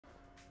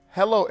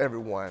Hello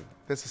everyone,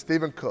 this is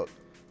Stephen Cook,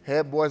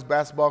 head boys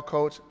basketball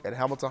coach at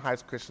Hamilton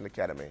Heights Christian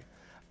Academy.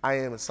 I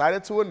am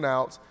excited to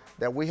announce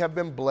that we have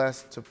been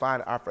blessed to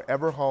find our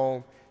forever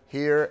home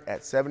here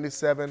at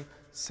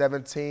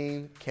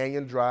 7717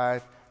 Canyon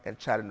Drive in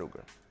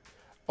Chattanooga.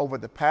 Over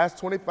the past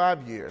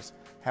 25 years,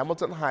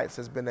 Hamilton Heights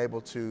has been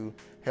able to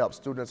help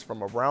students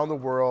from around the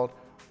world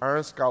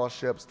earn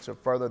scholarships to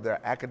further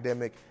their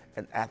academic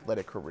and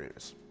athletic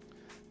careers.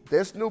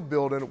 This new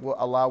building will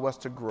allow us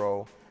to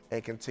grow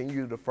and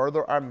continue to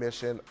further our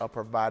mission of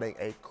providing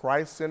a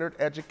Christ-centered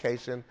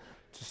education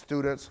to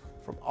students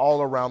from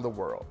all around the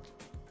world.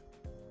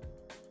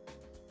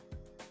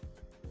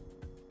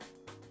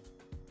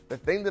 The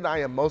thing that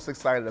I am most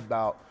excited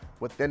about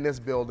within this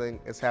building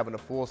is having a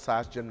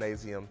full-size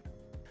gymnasium.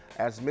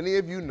 As many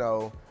of you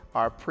know,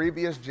 our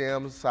previous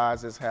gym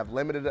sizes have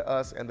limited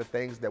us in the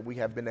things that we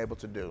have been able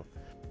to do.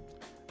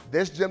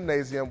 This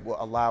gymnasium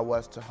will allow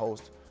us to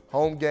host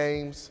home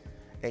games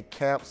and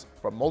camps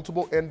for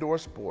multiple indoor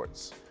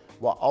sports,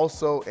 while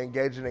also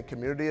engaging in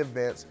community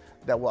events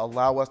that will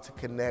allow us to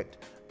connect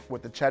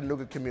with the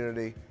Chattanooga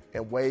community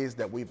in ways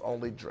that we've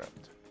only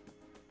dreamt.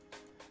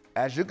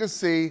 As you can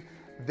see,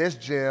 this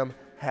gym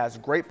has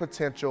great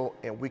potential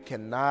and we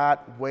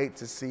cannot wait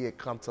to see it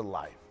come to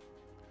life.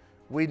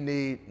 We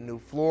need new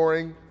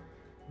flooring,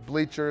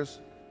 bleachers,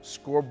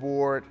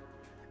 scoreboard,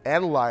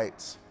 and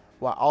lights,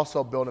 while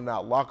also building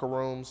out locker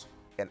rooms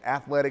and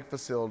athletic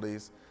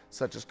facilities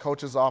such as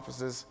coaches'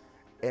 offices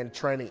and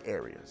training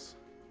areas.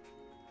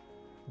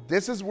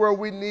 This is where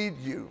we need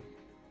you,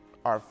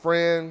 our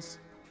friends,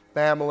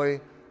 family,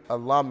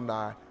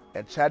 alumni,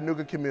 and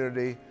Chattanooga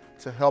community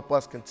to help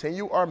us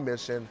continue our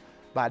mission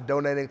by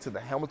donating to the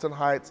Hamilton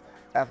Heights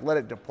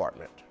Athletic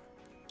Department.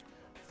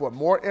 For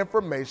more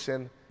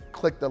information,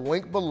 click the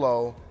link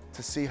below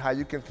to see how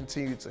you can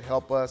continue to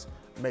help us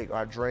make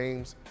our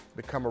dreams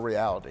become a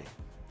reality.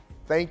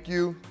 Thank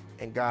you,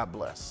 and God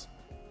bless.